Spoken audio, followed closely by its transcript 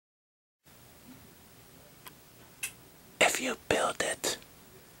you build it,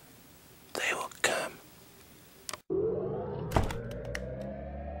 they will come.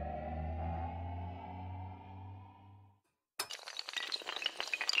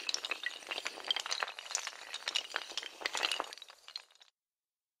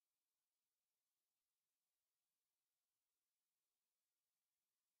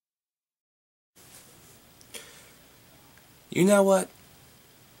 You know what?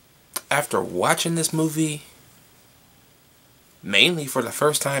 After watching this movie, mainly for the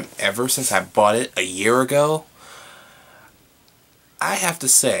first time ever since I bought it a year ago, I have to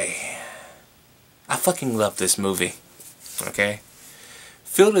say, I fucking love this movie. Okay?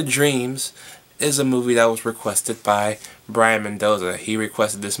 Field of Dreams is a movie that was requested by Brian Mendoza. He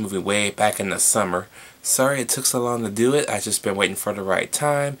requested this movie way back in the summer. Sorry it took so long to do it. I just been waiting for the right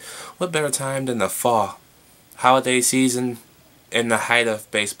time. What better time than the fall? Holiday season, in the height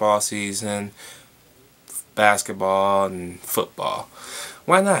of baseball season, basketball and football.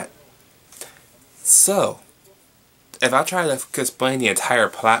 Why not? So, if I try to explain the entire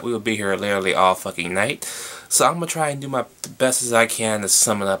plot, we will be here literally all fucking night. So I'm going to try and do my best as I can to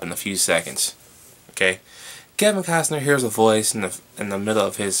sum it up in a few seconds. Okay? Kevin Costner hears a voice in the middle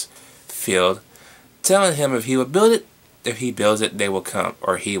of his field telling him if he would build it, if he builds it, they will come,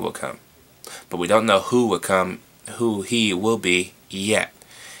 or he will come. But we don't know who will come, who he will be yet.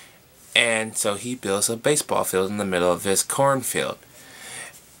 And so he builds a baseball field in the middle of his cornfield.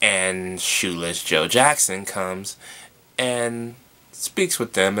 And shoeless Joe Jackson comes and speaks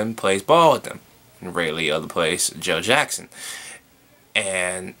with them and plays ball with them. And Ray Liotta plays Joe Jackson.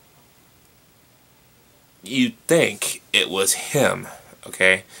 And you'd think it was him,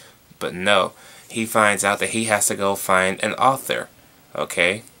 okay? But no. He finds out that he has to go find an author,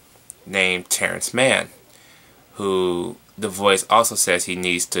 okay? Named Terrence Mann, who the voice also says he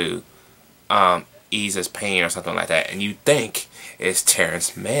needs to ease his pain or something like that. And you think it's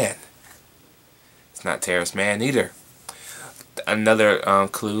Terrence Mann. It's not Terrence Mann either. Another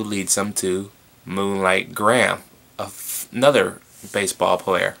clue leads them to Moonlight Graham, another baseball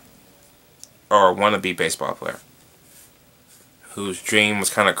player, or wannabe baseball player, whose dream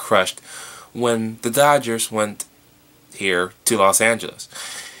was kind of crushed when the Dodgers went here to Los Angeles.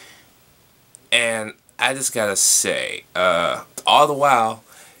 And I just gotta say, all the while,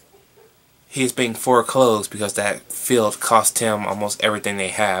 he's being foreclosed because that field cost him almost everything they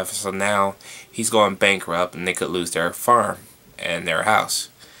have. So now he's going bankrupt and they could lose their farm and their house.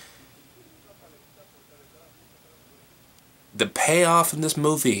 The payoff in this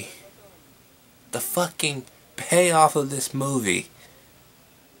movie, the fucking payoff of this movie,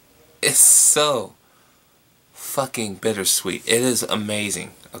 is so fucking bittersweet. It is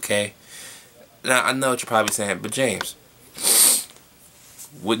amazing, okay? Now, I know what you're probably saying, but James,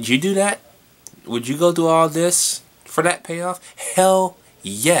 would you do that? Would you go do all this for that payoff? Hell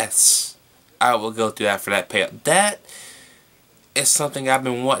yes. I will go through that for that payoff. That is something I've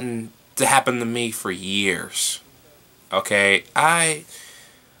been wanting to happen to me for years. Okay? I've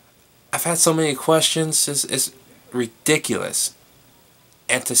had so many questions. It's ridiculous.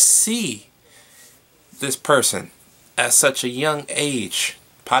 And to see this person at such a young age,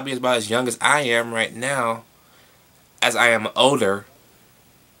 probably about as young as I am right now, as I am older,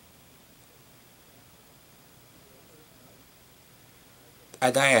 I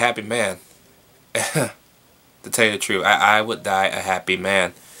die a happy man. To tell you the truth, I would die a happy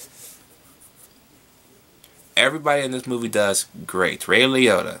man. Everybody in this movie does great. Ray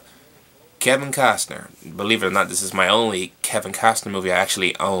Liotta, Kevin Costner. Believe it or not, this is my only Kevin Costner movie I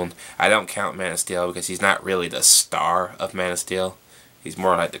actually own. I don't count Man of Steel because he's not really the star of Man of Steel. He's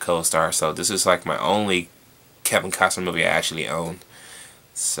more like the co-star. So this is like my only Kevin Costner movie I actually own.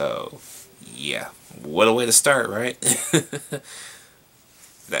 So, yeah. What a way to start, right?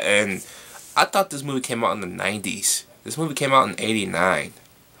 And I thought this movie came out in the 90s. This movie came out in 89.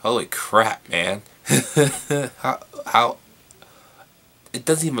 Holy crap, man. How it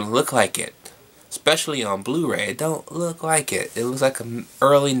doesn't even look like it. Especially on Blu-ray. It don't look like it. It looks like an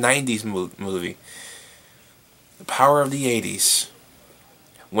early 90s movie. The power of the 80s.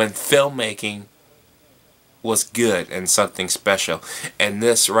 When filmmaking was good and something special. And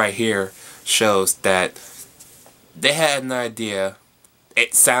this right here shows that they had an idea.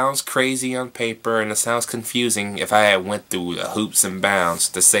 It sounds crazy on paper and it sounds confusing if I had went through the hoops and bounds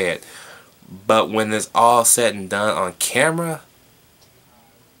to say it. But when it's all said and done on camera,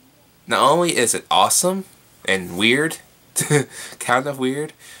 not only is it awesome and weird, kind of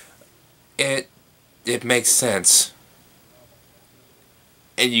weird, it makes sense.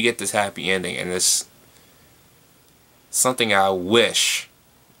 And you get this happy ending, and it's something I wish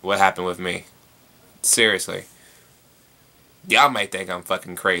would happen with me. Seriously. Y'all might think I'm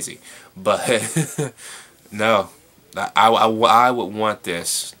fucking crazy, but no, I would want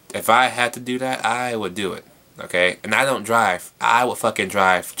this. If I had to do that, I would do it. Okay? And I don't drive. I would fucking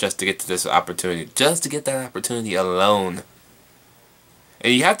drive just to get to this opportunity. Just to get that opportunity alone.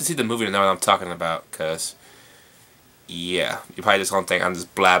 And you have to see the movie to know what I'm talking about, because, yeah, you probably just don't think I'm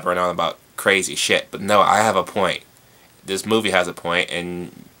just blabbering on about crazy shit. But no, I have a point. This movie has a point,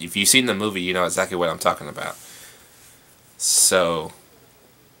 and if you've seen the movie, you know exactly what I'm talking about. So,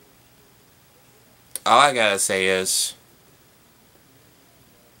 all I gotta say is,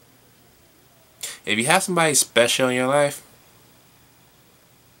 if you have somebody special in your life,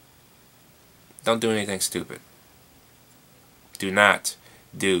 don't do anything stupid. Do not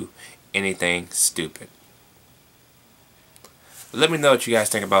do anything stupid. But let me know what you guys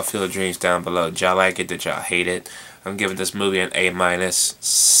think about Field of Dreams down below. Did y'all like it? Did y'all hate it? I'm giving this movie an A-.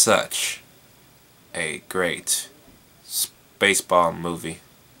 Such a great baseball movie.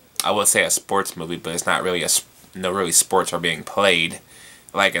 I would say a sports movie, but it's not really no really sports are being played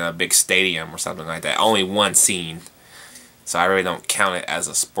like in a big stadium or something like that. Only one scene. So I really don't count it as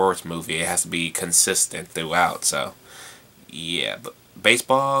a sports movie. It has to be consistent throughout. So yeah, but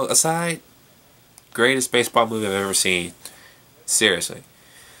baseball aside, greatest baseball movie I've ever seen. Seriously.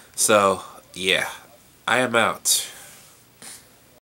 So yeah, I am out.